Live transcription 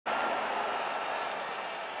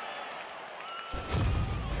All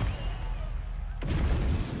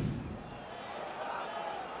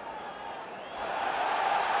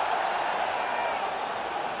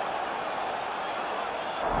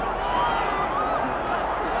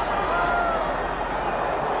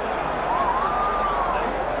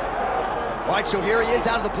right, so here he is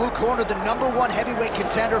out of the blue corner, the #1 heavyweight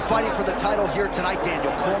contender fighting for the title here tonight.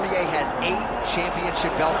 Daniel Cormier has 8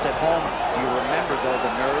 championship belts at home. Do you remember, though,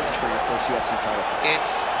 the nerves for your first UFC title fight?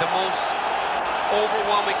 It's the most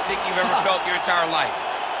overwhelming thing you've ever felt in your entire life.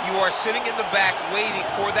 You are sitting in the back waiting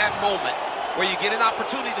for that moment where you get an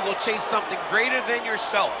opportunity to go chase something greater than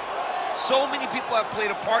yourself. So many people have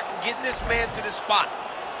played a part in getting this man to this spot.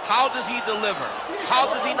 How does he deliver? How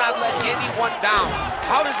does he not let anyone down?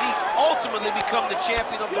 How does he ultimately become the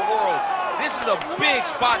champion of the world? This is a big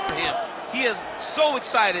spot for him. He is so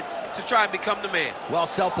excited to try and become the man. Well,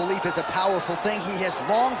 self-belief is a powerful thing. He has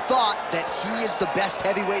long thought that he is the best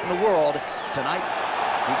heavyweight in the world. Tonight,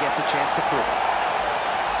 he gets a chance to prove it.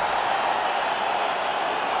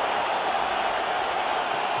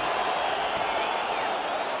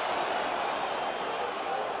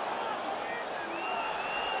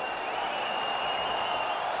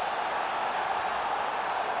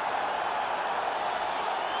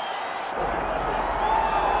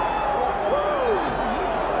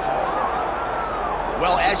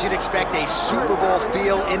 Well, as you'd expect, a Super Bowl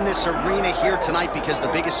feel in this arena here tonight because the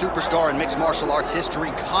biggest superstar in mixed martial arts history,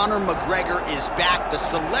 Conor McGregor, is back. The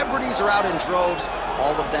celebrities are out in droves,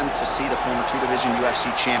 all of them to see the former 2-division UFC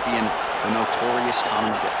champion, the notorious Conor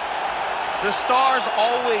McGregor. The stars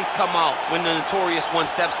always come out when the notorious one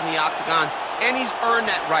steps in the octagon, and he's earned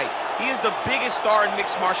that right. He is the biggest star in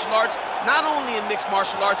mixed martial arts, not only in mixed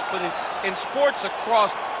martial arts, but in sports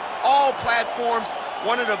across all platforms.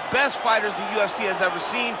 One of the best fighters the UFC has ever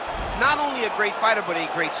seen. Not only a great fighter, but a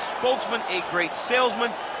great spokesman, a great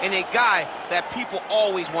salesman, and a guy that people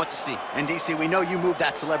always want to see. And DC, we know you move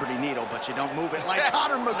that celebrity needle, but you don't move it like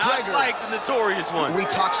Conor McGregor. Not like the notorious one. We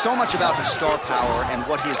talk so much about his star power and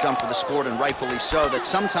what he has done for the sport, and rightfully so, that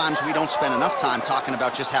sometimes we don't spend enough time talking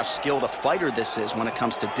about just how skilled a fighter this is when it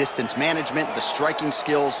comes to distance management, the striking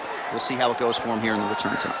skills. We'll see how it goes for him here in the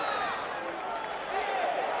return tonight.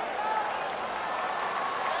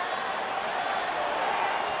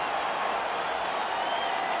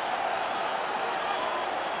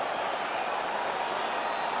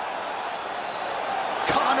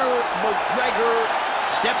 Conor McGregor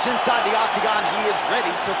steps inside the octagon. He is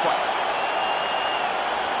ready to fight.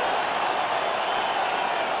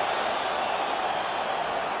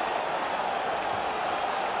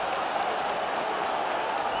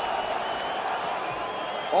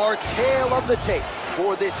 Our tale of the tape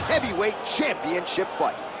for this heavyweight championship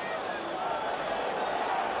fight.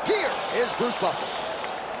 Here is Bruce Buffer.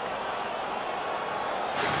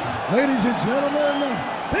 Ladies and gentlemen,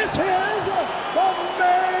 this is the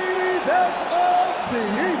main event of the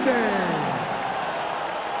evening.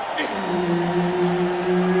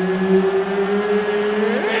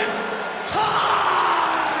 It's time!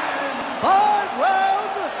 5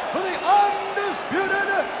 rounds for the undisputed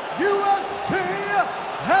UFC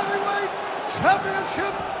Heavyweight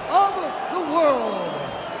Championship of the world.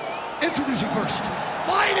 Introducing first,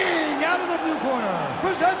 fighting out of the blue corner,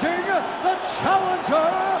 presenting the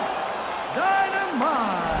challenger,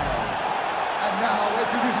 Dynamite. And now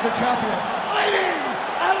introducing the champion, fighting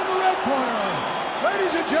out of the red corner.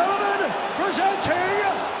 Ladies and gentlemen, presenting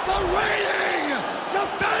the reigning,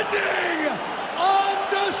 defending,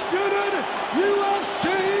 undisputed UFC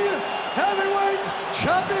Heavyweight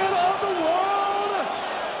Champion of the world,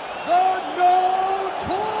 the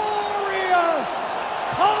notorious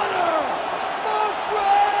Conor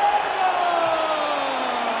McGregor.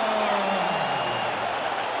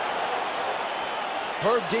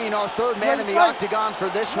 Herb Dean, our third man in the octagon for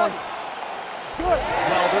this one. Well,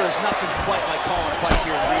 there is nothing quite like calling fights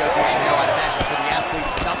here in Rio de Janeiro. I'd imagine for the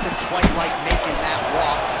athletes, nothing quite like making that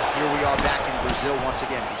walk. Here we are back in Brazil once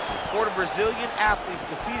again, BC. For the Brazilian athletes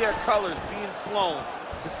to see their colors being flown,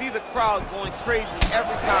 to see the crowd going crazy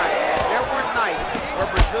every time. There were nights where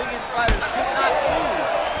Brazilian fighters could not move.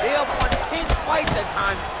 They have won 10 fights at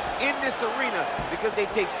times in this arena because they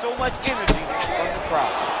take so much energy from the crowd.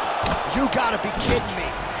 You gotta be kidding me.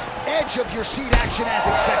 Edge of your seat action as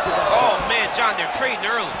expected thus far. Oh man, John, they're trading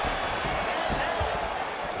early.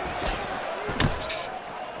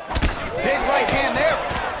 Big right hand there.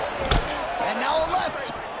 And now a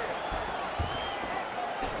left.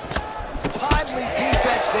 Timely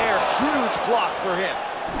defense there. Huge block for him.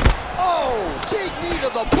 Oh, big knee to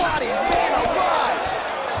the body. Man alive.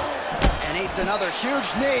 And eats another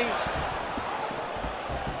huge knee.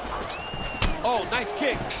 Oh, nice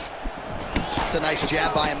kick. That's a nice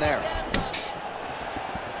jab by him there.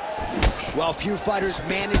 Well, few fighters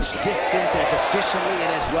manage distance as efficiently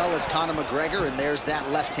and as well as Conor McGregor, and there's that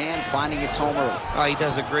left hand finding its home early. Oh, he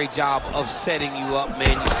does a great job of setting you up,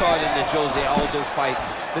 man. You saw it in the Jose Aldo fight.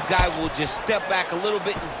 The guy will just step back a little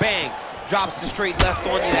bit and bang, drops the straight left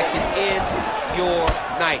on you that can end your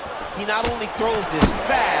night. He not only throws this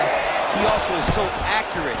fast, he also is so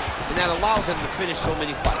accurate, and that allows him to finish so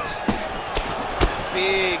many fights.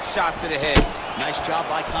 Big shot to the head. Nice job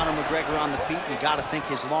by Conor McGregor on the feet. You got to think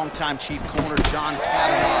his longtime chief corner, John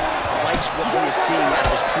Kavanagh, likes what he is seeing out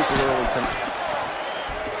of his pupil early tonight.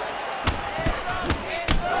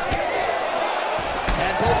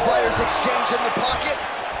 And both fighters exchange in the pocket.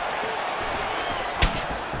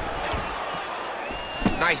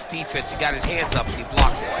 Nice defense. He got his hands up and he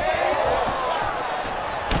blocked it.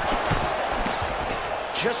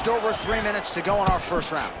 Just over 3 minutes to go in our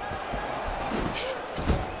first round.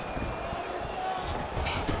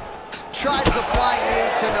 Tries the flying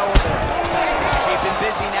knee to no avail. Keeping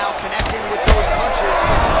busy now, connecting with those punches.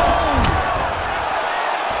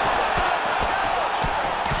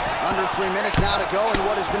 Under 3 minutes now to go in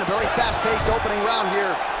what has been a very fast-paced opening round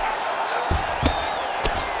here.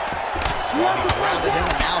 Well, he grounded him,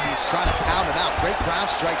 and now he's trying to pound him out. Great ground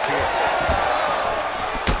strikes here.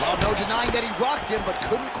 Well, no denying that he rocked him, but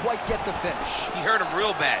couldn't quite get the finish. He hurt him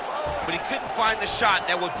real bad, but he couldn't find the shot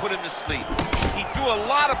that would put him to sleep. He threw a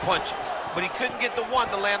lot of punches, but he couldn't get the one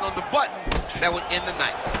to land on the button that would end the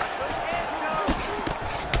night.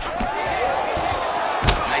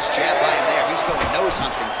 Nice jab by him there. He's going nose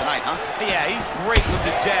hunting tonight, huh? Yeah, he's great with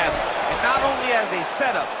the jab. And not only as a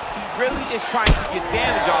setup, he really is trying to get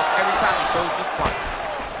damage off every time he throws his punch.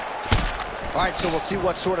 All right, so we'll see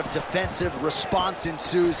what sort of defensive response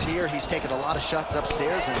ensues here. He's taken a lot of shots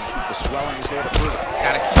upstairs, and the swelling is there to prove it.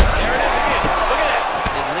 Gotta keep it. There it is again. Look at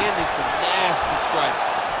that. And landing some nasty strikes.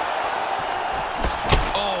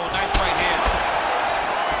 Oh, nice right hand.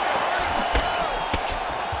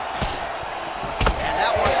 And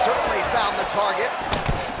that one certainly found the target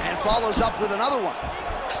and follows up with another one.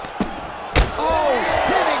 Oh,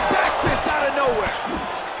 spinning back fist out of nowhere.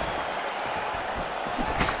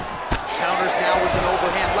 Counters now with an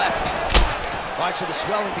overhand left. All right, so the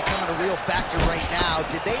swelling becoming a real factor right now.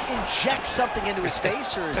 Did they inject something into his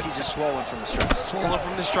face, or is he just swollen from the strikes? Swollen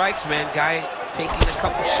from the strikes, man. Guy taking a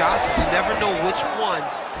couple shots. You never know which one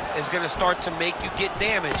is going to start to make you get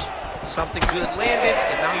damaged. Something good landed,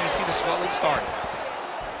 and now you see the swelling starting.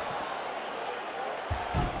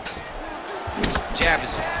 This jab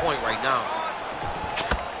is on point right now.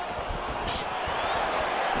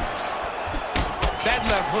 That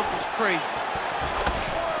left hook was crazy.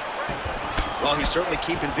 Well, he's certainly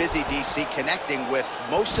keeping busy, DC, connecting with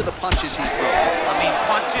most of the punches he's throwing. I mean,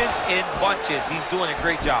 punches in bunches. He's doing a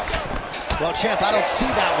great job. Well, champ, I don't see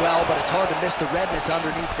that well, but it's hard to miss the redness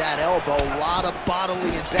underneath that elbow. A lot of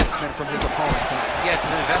bodily investment from his opponent tonight. Yeah, it's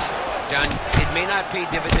an investment, John. It may not pay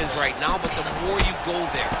dividends right now, but the more you go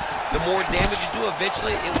there, the more damage you do,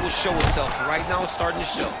 eventually it will show itself. Right now, it's starting to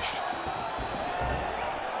show.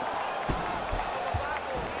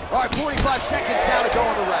 All right, 45 seconds now to go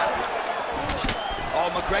in the round.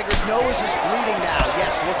 Oh, McGregor's nose is bleeding now.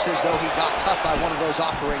 Yes, looks as though he got cut by one of those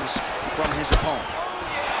offerings from his opponent.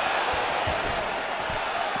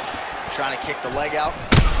 Trying to kick the leg out.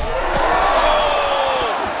 Oh!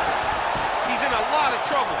 He's in a lot of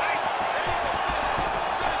trouble.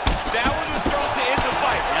 That one was thrown to end the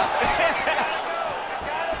fight. Yep.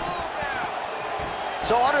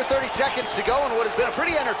 So under 30 seconds to go in what has been a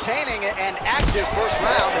pretty entertaining and active first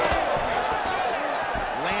round.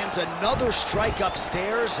 Lands another strike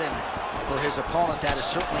upstairs, and for his opponent, that is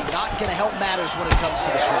certainly not going to help matters when it comes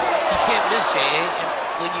to this round. He can't miss, Jay. And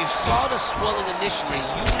when you saw the swelling initially,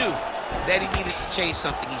 you knew that he needed to change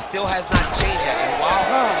something. He still has not changed that. And while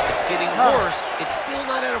it's getting worse, it's still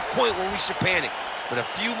not at a point where we should panic. But a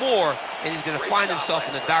few more, and he's going to find himself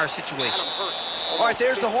in a dire situation. All right,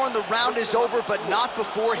 there's the horn. The round is over, but not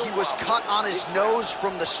before he was cut on his nose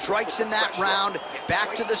from the strikes in that round.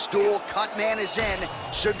 Back to the stool. Cut man is in.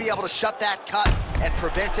 Should be able to shut that cut and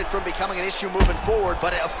prevent it from becoming an issue moving forward.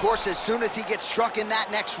 But, of course, as soon as he gets struck in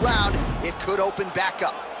that next round, it could open back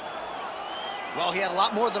up. Well, he had a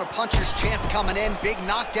lot more than a puncher's chance coming in. Big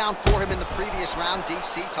knockdown for him in the previous round.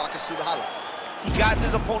 DC, talk us through the highlight. He got in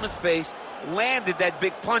his opponent's face, landed that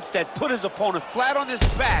big punch that put his opponent flat on his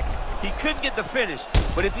back. He couldn't get the finish,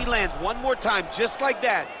 but if he lands one more time just like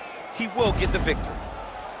that, he will get the victory.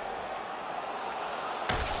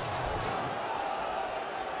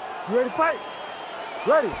 You ready to fight?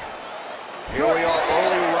 Ready. Here we are,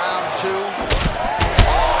 early round two.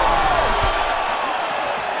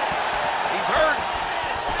 He's hurt.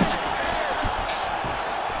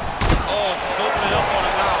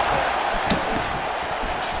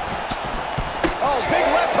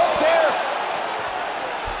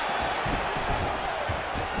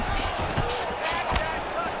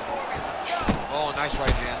 Nice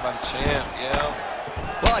right hand by the champ, yeah.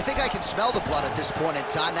 Well, I think I can smell the blood at this point in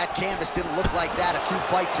time. That canvas didn't look like that a few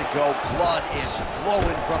fights ago. Blood is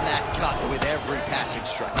flowing from that cut with every passing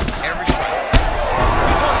strike. Every strike.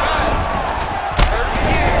 He's on bad. Hurt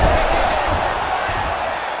again.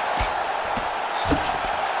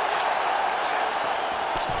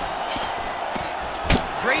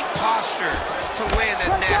 Great posture to land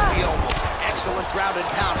that nasty elbow. Excellent ground and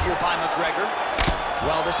pound here by McGregor.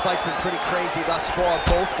 Well, this fight's been pretty crazy thus far.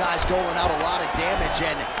 Both guys doling out a lot of damage,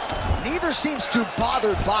 and neither seems too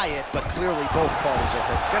bothered by it, but clearly both parties are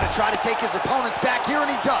hurt. Gonna try to take his opponents back here, and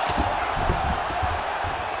he does.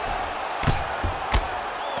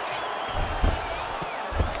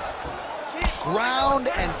 Ground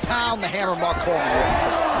and pound, the hammer mark calling it.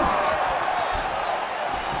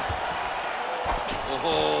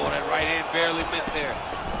 Oh, that right hand barely missed there.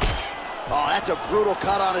 Oh, that's a brutal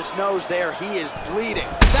cut on his nose there. He is bleeding.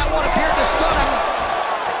 That one appeared to stun him.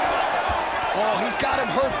 Oh, he's got him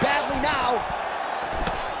hurt badly now.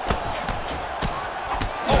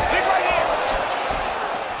 Oh, big right hand.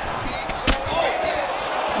 Oh.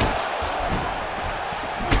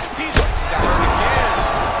 He's got hurt again.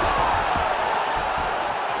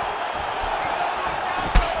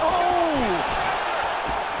 Oh!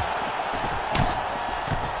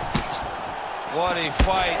 What a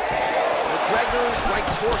fight. McGregor's right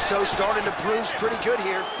torso starting to bruise pretty good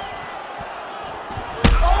here.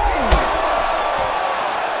 Oh!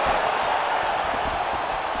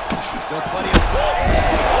 Still plenty of...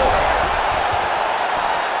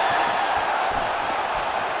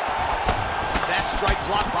 That strike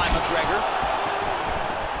blocked by McGregor.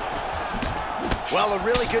 Well, a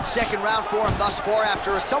really good second round for him thus far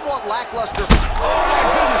after a somewhat lackluster...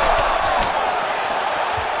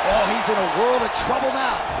 Oh, he's in a world of trouble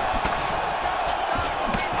now.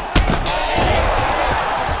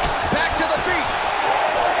 Back to the feet.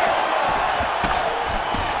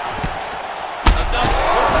 Enough.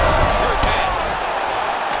 He's hurt bad.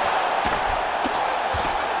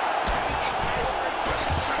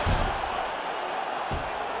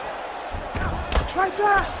 Right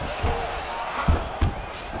there.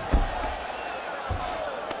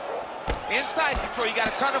 Inside control, you got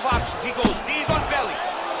a ton of options. He goes knees on belly.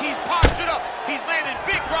 He's postured up. He's landing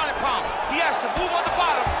big ground and pound. He has to move on the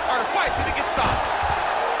bottom or the fight's gonna get stopped.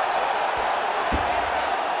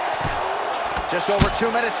 Just over 2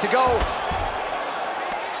 minutes to go.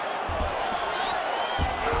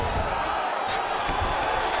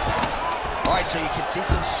 All right, so you can see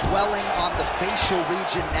some swelling on the facial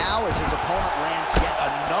region now as his opponent lands yet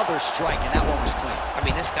another strike, and that one was clean. I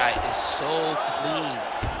mean, this guy is so clean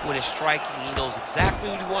with his striking. He knows exactly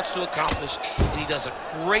what he wants to accomplish, and he does a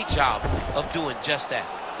great job of doing just that.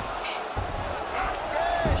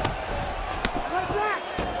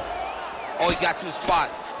 Oh, he got to his spot.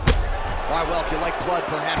 All right, well, if you like blood,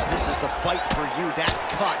 perhaps this is the fight for you. That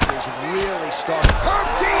cut is really starting. Herb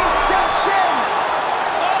Dean steps in!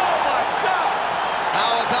 Oh, my God!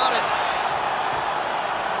 How about it?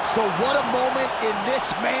 So what a moment in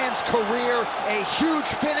this man's career. A huge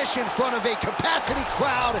finish in front of a capacity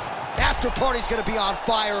crowd. After party's gonna be on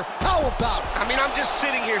fire. How about it? I mean, I'm just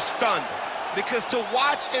sitting here stunned because to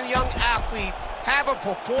watch a young athlete have a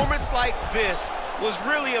performance like this was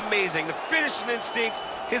really amazing. The finishing instincts,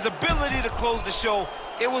 his ability to close the show,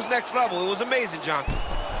 it was next level. It was amazing, John.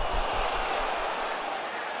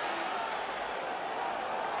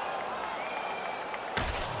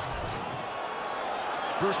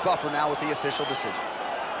 Bruce Buffer now with the official decision.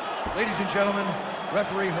 Ladies and gentlemen,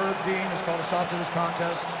 referee Herb Dean has called a stop to this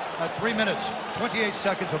contest at 3 minutes, 28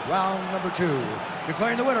 seconds of round number 2.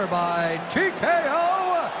 Declaring the winner by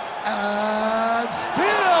TKO and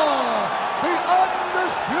still the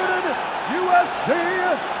undisputed UFC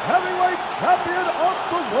heavyweight champion of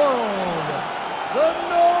the world, the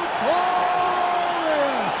notorious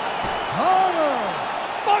Conor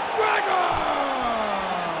McGregor!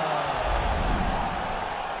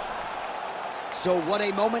 So what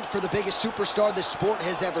a moment for the biggest superstar this sport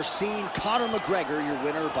has ever seen. Conor McGregor, your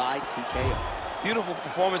winner by TKO. Beautiful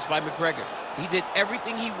performance by McGregor. He did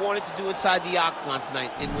everything he wanted to do inside the octagon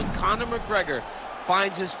tonight. And when Conor McGregor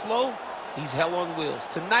finds his flow, he's hell on wheels.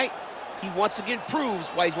 Tonight, he once again proves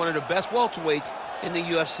why he's one of the best welterweights in the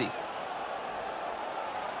UFC.